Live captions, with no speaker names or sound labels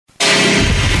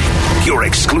your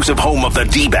exclusive home of the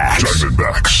D-backs.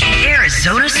 Diamondbacks.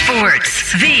 Arizona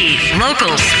sports, the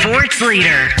local sports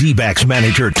leader. D-backs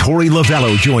manager Torey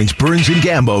Lovullo joins Burns and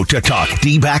Gambo to talk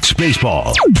D-backs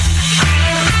baseball.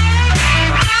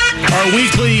 Our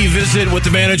weekly visit with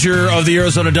the manager of the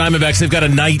Arizona Diamondbacks. They've got a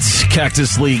Knights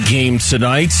Cactus League game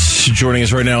tonight. Joining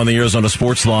us right now on the Arizona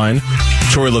Sports Line,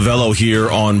 Torey Lovullo here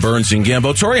on Burns and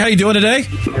Gambo. Torey, how you doing today?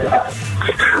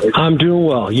 I'm doing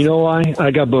well. You know why? I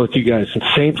got both you guys in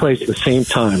the same place at the same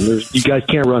time. You guys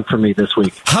can't run from me this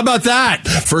week. How about that?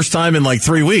 First time in like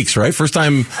 3 weeks, right? First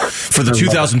time for the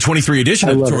 2023 edition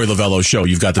of the Torey Lovullo show.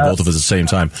 You've got the both of us at the same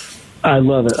time. I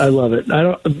love it.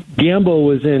 Gambo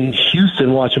was in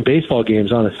Houston watching baseball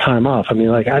games on his time off. I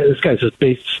mean, this guy's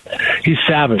he's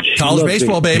savage. College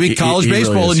baseball, baby. College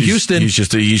baseball really in Houston. He's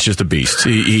just a beast.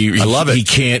 I love it. He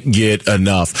can't get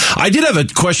enough. I did have a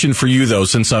question for you though,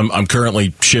 since I'm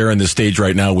currently sharing the stage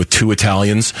right now with two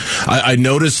Italians. I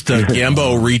noticed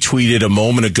Gambo retweeted a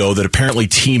moment ago that apparently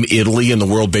Team Italy in the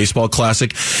World Baseball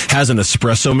Classic has an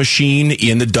espresso machine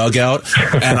in the dugout,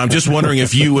 and I'm just wondering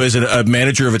if you, as a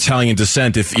manager of Italian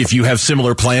descent, if you have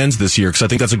similar plans this year, because I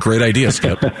think that's a great idea,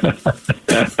 Skip. No.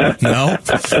 I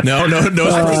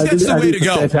think that's the way to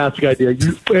go. Fantastic idea.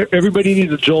 Everybody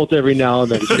needs a jolt every now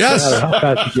and then. Yes, how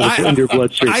fast you get it into your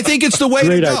bloodstream. I think it's the way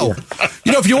to go. Idea.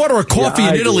 You know, if you order a coffee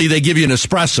in Italy, they give you an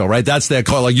espresso, right? That's their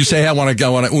call. Like you say, I want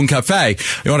un cafe.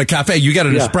 You want a cafe, you get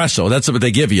an espresso. That's what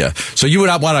they give you. So you would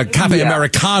want a cafe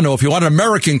Americano. If you want an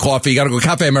American coffee, you got to go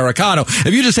cafe Americano.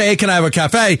 If you just say, hey, can I have a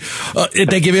cafe?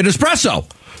 They give you an espresso.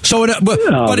 So, is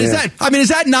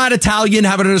that not Italian,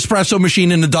 having an espresso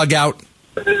machine in the dugout?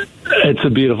 It's a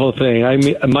beautiful thing. I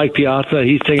mean, Mike Piazza,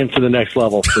 he's taken it to the next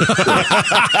level.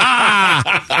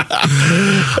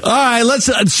 All right,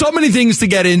 so many things to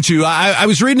get into. I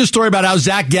was reading a story about how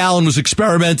Zach Gallen was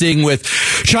experimenting with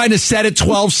trying to set it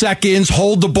 12 seconds,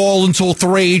 hold the ball until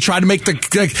 3, try to make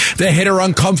the hitter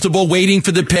uncomfortable, waiting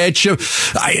for the pitch.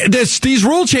 These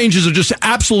rule changes are just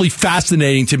absolutely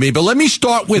fascinating to me. But let me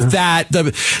start with that,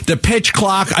 the pitch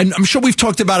clock. I'm sure we've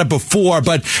talked about it before,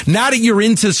 but now that you're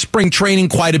into spring training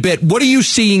quite a bit, what are you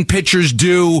seeing pitchers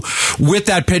do with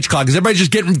that pitch clock? Is everybody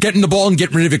just getting the ball and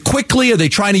getting rid of it quickly? Are they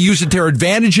trying to use it to their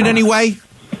advantage in any way?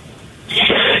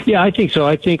 Yeah, I think so.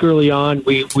 I think early on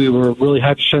we were really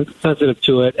sensitive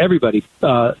to it. Everybody,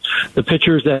 the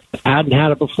pitchers that hadn't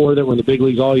had it before, that were in the big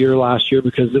leagues all year last year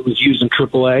because it was used in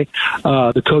AAA,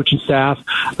 the coaching staff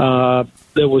that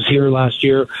was here last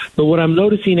year. But what I'm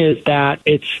noticing is that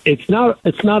it's not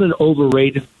an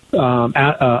overrated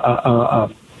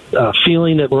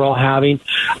feeling that we're all having.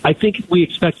 I think we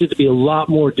expect it to be a lot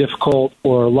more difficult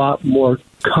or a lot more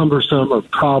cumbersome or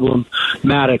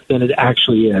problematic than it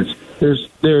actually is.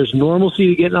 There's normalcy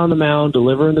to getting on the mound,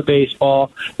 delivering the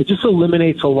baseball. It just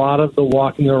eliminates a lot of the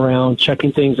walking around,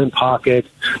 checking things in pockets,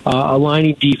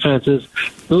 aligning defenses.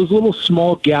 Those little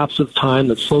small gaps of time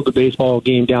that slow the baseball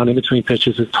game down in between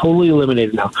pitches is totally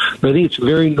eliminated now. But I think it's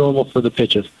very normal for the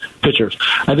pitchers.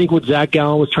 I think what Zach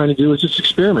Gallen was trying to do was just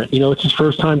experiment. You know, it's his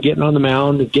first time getting on the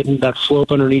mound and getting that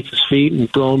slope underneath his feet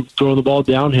and throwing the ball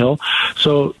downhill.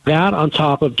 So that, on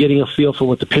top of getting a feel for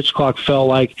what the pitch clock felt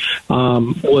like,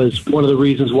 was one of the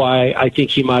reasons why I think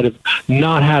he might have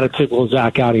not had a typical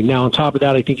Zach outing. Now, on top of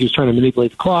that, I think he was trying to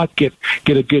manipulate the clock, get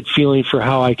a good feeling for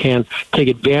how I can take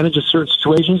advantage of certain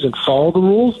situations and follow the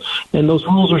rules. And those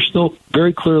rules are still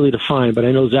very clearly defined, but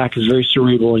I know Zach is very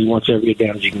cerebral and he wants every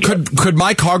advantage he can get. Could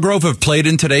Mike Hargrove have played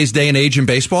in today's day and age in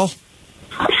baseball?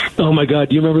 Oh, my God.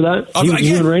 Do you remember that? He was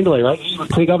in Randall, right? He would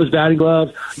take off his batting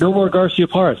gloves. No more Garcia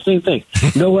Parra. Same thing.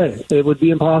 No way. It would be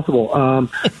impossible.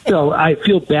 I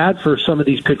feel bad for some of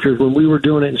these pitchers when we were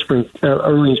doing it in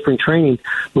early in spring training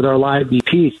with our live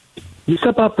BPs. You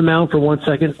step off the mound for 1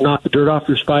 second, knock the dirt off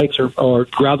your spikes, or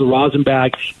grab the rosin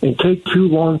bag, and take too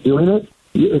long doing it,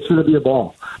 it's going to be a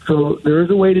ball. So there is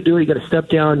a way to do it. You got to step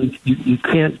down. You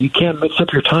can't mix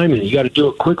up your timing. You got to do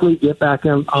it quickly, get back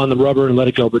on the rubber, and let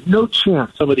it go. But no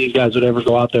chance some of these guys would ever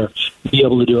go out there and be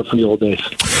able to do it from the old days.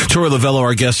 Torey Lovullo,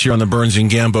 our guest here on the Burns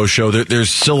and Gambo show. There's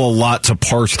still a lot to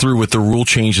parse through with the rule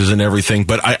changes and everything.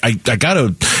 But I got to,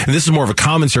 and this is more of a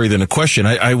commentary than a question.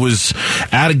 I was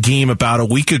at a game about a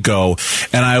week ago,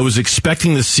 and I was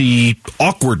expecting to see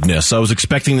awkwardness. I was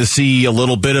expecting to see a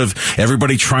little bit of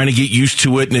everybody trying to get used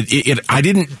to it, and I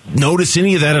didn't notice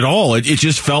any of that at all. It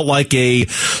just felt like a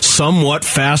somewhat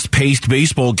fast-paced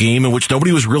baseball game in which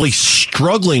nobody was really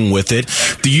struggling with it.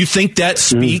 Do you think that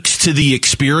speaks to the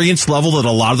experience level that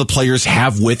a lot of the players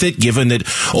have with it, given that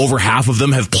over half of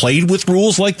them have played with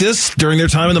rules like this during their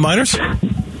time in the minors?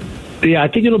 Yeah, I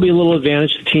think it'll be a little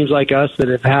advantage to teams like us that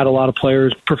have had a lot of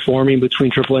players performing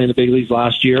between AAA and the big leagues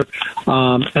last year.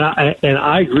 And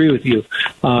I agree with you.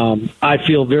 I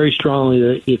feel very strongly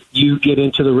that if you get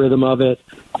into the rhythm of it,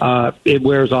 it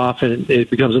wears off and it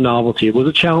becomes a novelty. It was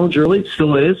a challenge early, it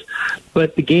still is,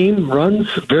 but the game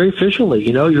runs very efficiently.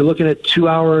 You know, you're looking at 2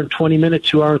 hour and 20 minute,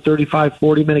 2 hour, 35,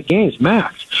 40 minute games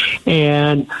max.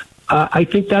 And I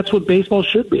think that's what baseball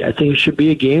should be. I think it should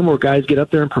be a game where guys get up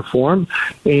there and perform,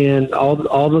 and all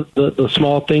the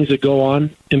small things that go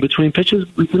on in between pitches,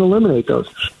 we can eliminate those.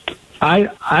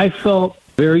 I felt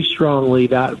very strongly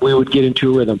that we would get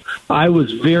into a rhythm. I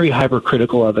was very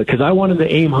hypercritical of it because I wanted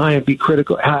to aim high and be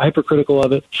hypercritical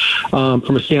of it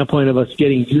from a standpoint of us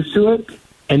getting used to it,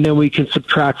 and then we can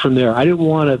subtract from there. I didn't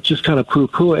want to just kind of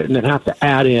poo-poo it and then have to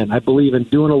add in. I believe in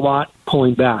doing a lot,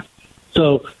 pulling back.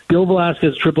 So Bill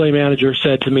Velasquez, AAA manager,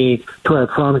 said to me, Torey,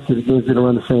 I promise you the game's going to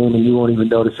run the same, and you won't even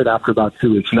notice it after about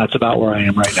 2 weeks. And that's about where I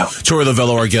am right now. Torey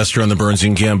Lovullo, our guest here on the Burns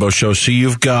and Gambo Show. So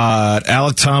you've got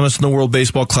Alec Thomas in the World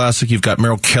Baseball Classic. You've got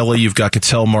Merrill Kelly. You've got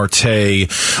Ketel Marte.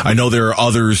 I know there are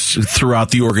others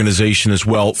throughout the organization as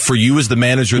well. For you as the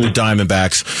manager of the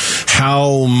Diamondbacks,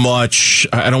 how much,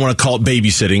 I don't want to call it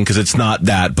babysitting because it's not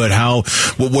that, but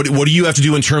what do you have to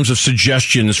do in terms of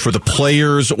suggestions for the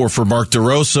players or for Mark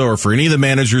DeRosa or for any of the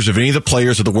managers of any of the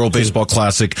players of the World Baseball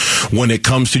Classic when it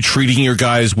comes to treating your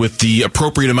guys with the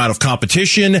appropriate amount of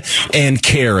competition and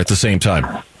care at the same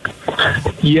time?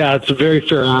 Yeah, it's a very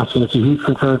fair ask, and it's a huge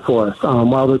concern for us.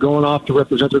 While they're going off to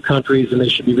represent their countries, and they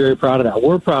should be very proud of that.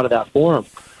 We're proud of that for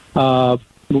them.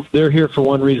 They're here for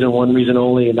one reason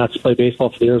only, and that's to play baseball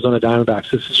for the Arizona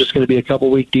Diamondbacks. This is just going to be a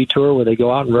couple-week detour where they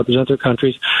go out and represent their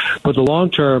countries. But the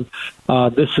long term,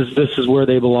 this is where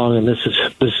they belong, and this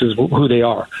is who they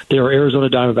are. They are Arizona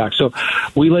Diamondbacks. So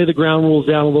we lay the ground rules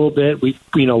down a little bit. We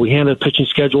handed the pitching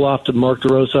schedule off to Mark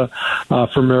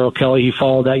DeRosa for Merrill Kelly. He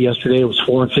followed that yesterday. It was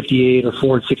 458 or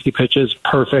 460 pitches,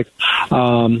 perfect.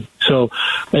 So,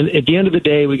 and at the end of the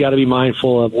day, we got to be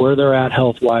mindful of where they're at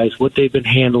health-wise, what they've been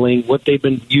handling, what they've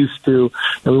been used to,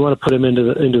 and we want to put them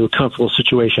into a comfortable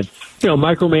situation.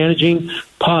 Micromanaging,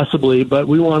 possibly, but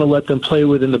we want to let them play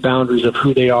within the boundaries of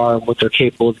who they are and what they're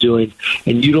capable of doing,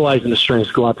 and utilizing the strengths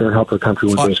to go out there and help their country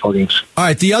win baseball games. All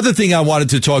right, the other thing I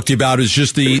wanted to talk to you about is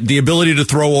just the ability to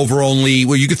throw over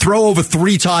you could throw over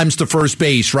 3 times to first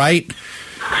base, right?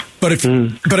 But if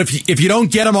you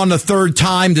don't get him on the third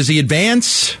time, does he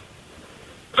advance?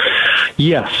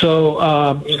 Yeah,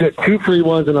 so you got 2 free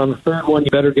ones, and on the third one,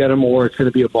 you better get him, or it's going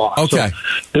to be a balk. Okay. So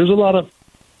there's a lot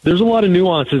of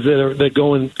nuances that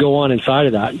go on inside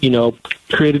of that.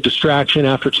 Create a distraction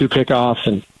after 2 pickoffs,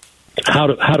 and how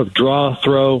to draw,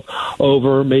 throw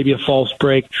over, maybe a false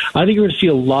break. I think you're going to see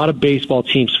a lot of baseball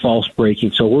teams false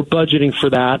breaking, so we're budgeting for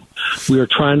that. We are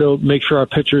trying to make sure our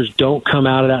pitchers don't come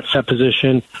out of that set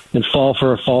position and fall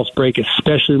for a false break,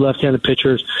 especially left-handed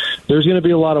pitchers. There's going to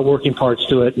be a lot of working parts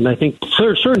to it, and I think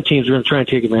certain teams are going to try and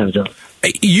take advantage of it.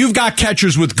 You've got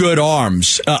catchers with good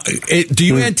arms. Do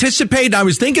you anticipate? I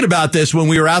was thinking about this when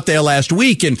we were out there last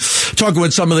week and talking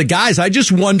with some of the guys. I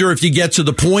just wonder if you get to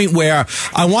the point where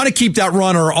I want to keep that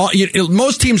runner.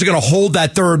 Most teams are going to hold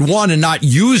that third one and not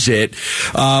use it.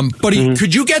 But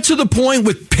could you get to the point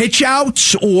with pitch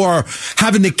outs or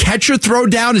having the catcher throw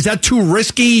down? Is that too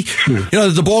risky?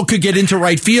 The ball could get into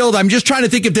right field. I'm just trying to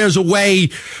think if there's a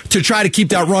way to try to keep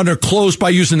that runner close by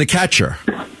using the catcher.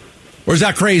 Or is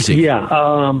that crazy? Yeah,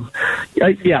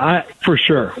 for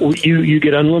sure. You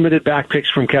get unlimited back picks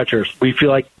from catchers. We feel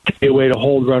like a way to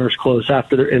hold runners close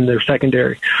after they're in their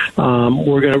secondary.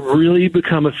 We're going to really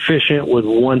become efficient with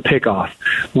 1 pickoff.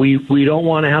 We don't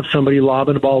want to have somebody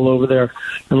lobbing the ball over there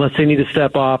unless they need to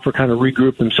step off or kind of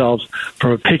regroup themselves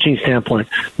from a pitching standpoint.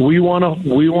 We want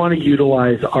to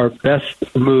utilize our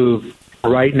best move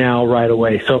right now, right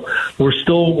away. So we're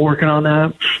still working on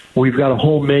that. We've got a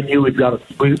whole menu. We've got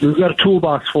a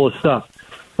toolbox full of stuff.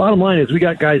 Bottom line is we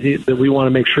got guys that we want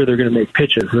to make sure they're going to make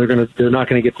pitches. They're not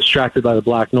going to get distracted by the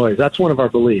black noise. That's one of our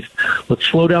beliefs. Let's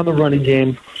slow down the running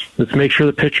game. Let's make sure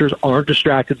the pitchers aren't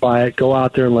distracted by it. Go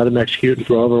out there and let them execute and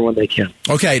throw over when they can.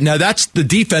 Okay, now that's the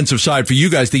defensive side for you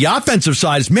guys. The offensive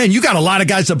side is, man, you got a lot of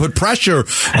guys that put pressure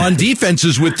on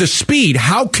defenses with the speed.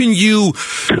 How can you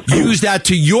use that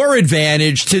to your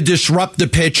advantage to disrupt the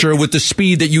pitcher with the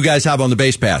speed that you guys have on the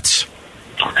base paths?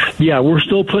 Yeah, we're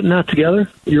still putting that together.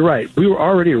 You're right. We were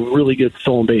already a really good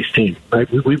stolen base team. Right?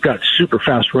 We've got super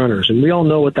fast runners, and we all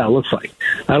know what that looks like.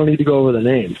 I don't need to go over the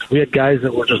names. We had guys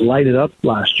that were just lighted up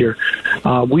last year.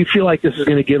 We feel like this is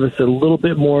going to give us a little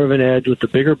bit more of an edge with the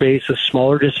bigger bases,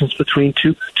 smaller distance between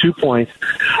two points,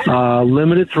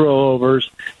 limited throwovers,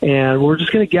 and we're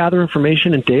just going to gather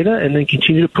information and data and then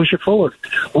continue to push it forward.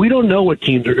 We don't know what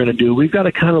teams are going to do. We've got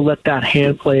to kind of let that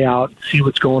hand play out and see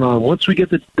what's going on. Once we get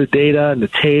the data and the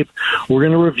tape, we're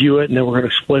going to review it, and then we're going to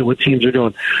explain what teams are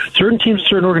doing. Certain teams,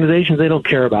 certain organizations, they don't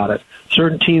care about it.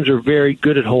 Certain teams are very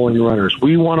good at holding runners.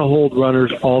 We want to hold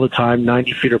runners all the time.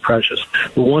 90 feet are precious.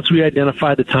 But once we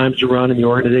identify the times to run and the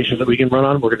organizations that we can run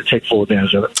on, we're going to take full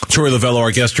advantage of it. Torey Lovullo,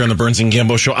 our guest here on the Burns and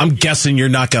Gambo Show. I'm guessing you're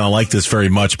not going to like this very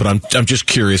much, but I'm just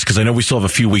curious because I know we still have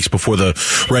a few weeks before the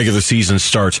regular season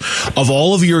starts. Of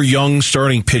all of your young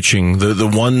starting pitching,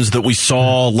 the ones that we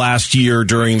saw last year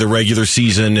during the regular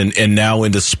season and now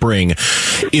into spring,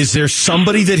 is there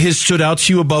somebody that has stood out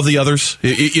to you above the others?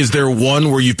 Is there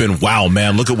one where you've been, wow,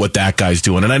 man, look at what that guy's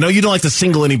doing? And I know you don't like to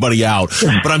single anybody out,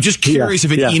 but I'm just curious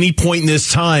if at any point in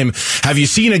this time, have you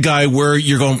seen a guy where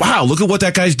you're going, wow, look at what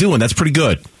that guy's doing? That's pretty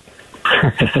good.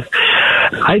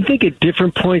 I think at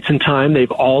different points in time,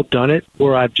 they've all done it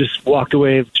where I've just walked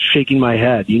away shaking my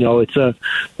head. You know, it's a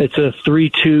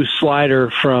 3-2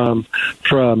 slider from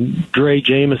Dre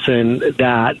Jameson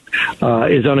that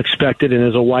is unexpected and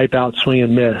is a wipeout swing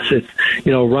and miss. It's,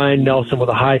 you know, Ryan Nelson with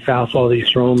a high fastball that he's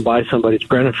thrown by somebody. It's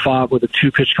Brennan Pfaadt with a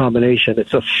 2-pitch combination.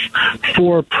 It's a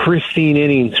 4 pristine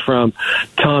innings from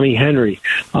Tommy Henry.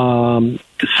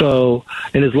 So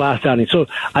in his last outing. So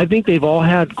I think they've all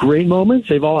had great moments.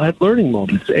 They've all had learning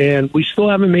moments. And we still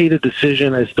haven't made a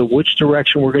decision as to which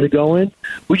direction we're going to go in.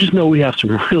 We just know we have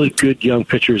some really good young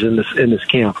pitchers in this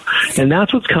camp. And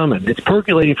that's what's coming. It's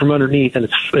percolating from underneath, and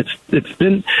it's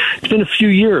been a few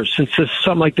years since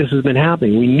something like this has been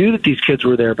happening. We knew that these kids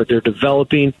were there, but they're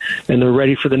developing and they're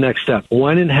ready for the next step.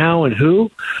 When and how and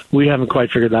who, we haven't quite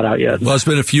figured that out yet. Well, it's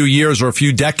been a few years or a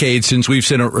few decades since we've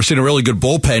seen a really good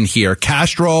bullpen here.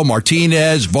 Castro,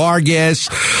 Martinez, Vargas,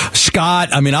 Scott.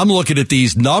 I mean, I'm looking at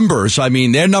these numbers. I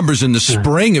mean, their numbers in the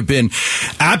spring have been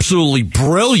absolutely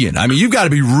brilliant. I mean, you've got to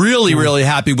be really, really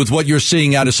happy with what you're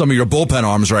seeing out of some of your bullpen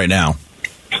arms right now.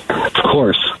 Of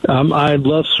course. I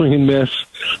love swing and miss.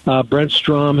 Brent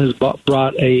Strom has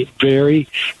brought a very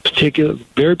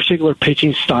particular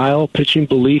pitching style, pitching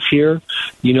belief here.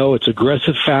 You know, it's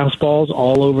aggressive fastballs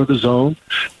all over the zone.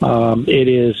 It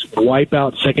is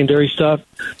wipeout secondary stuff.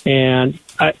 And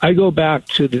I go back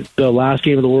to the last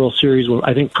game of the World Series when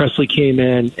I think Presley came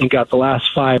in and got the last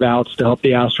 5 outs to help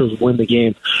the Astros win the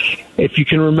game. If you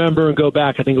can remember and go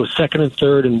back, I think it was second and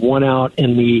third and 1 out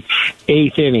in the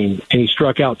 8th inning, and he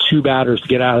struck out 2 batters to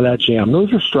get out of that jam.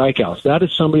 Those are strikeouts. That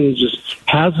is somebody that just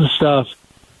has the stuff,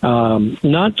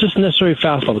 not just necessarily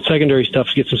fastball, but secondary stuff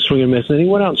to get some swing and miss. And he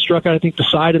went out and struck out, I think, the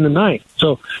side in the 9th.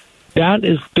 So that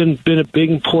has been a big,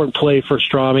 important play for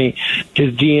Strami.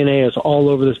 His DNA is all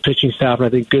over this pitching staff, and I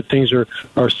think good things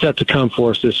are set to come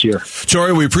for us this year.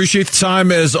 Torey, we appreciate the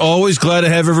time. As always, glad to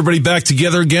have everybody back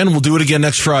together again. We'll do it again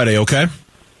next Friday, okay?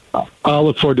 I'll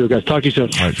look forward to it, guys. Talk to you soon.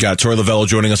 All right, got Torey Lovullo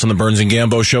joining us on the Burns and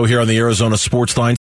Gambo Show here on the Arizona Sports Line.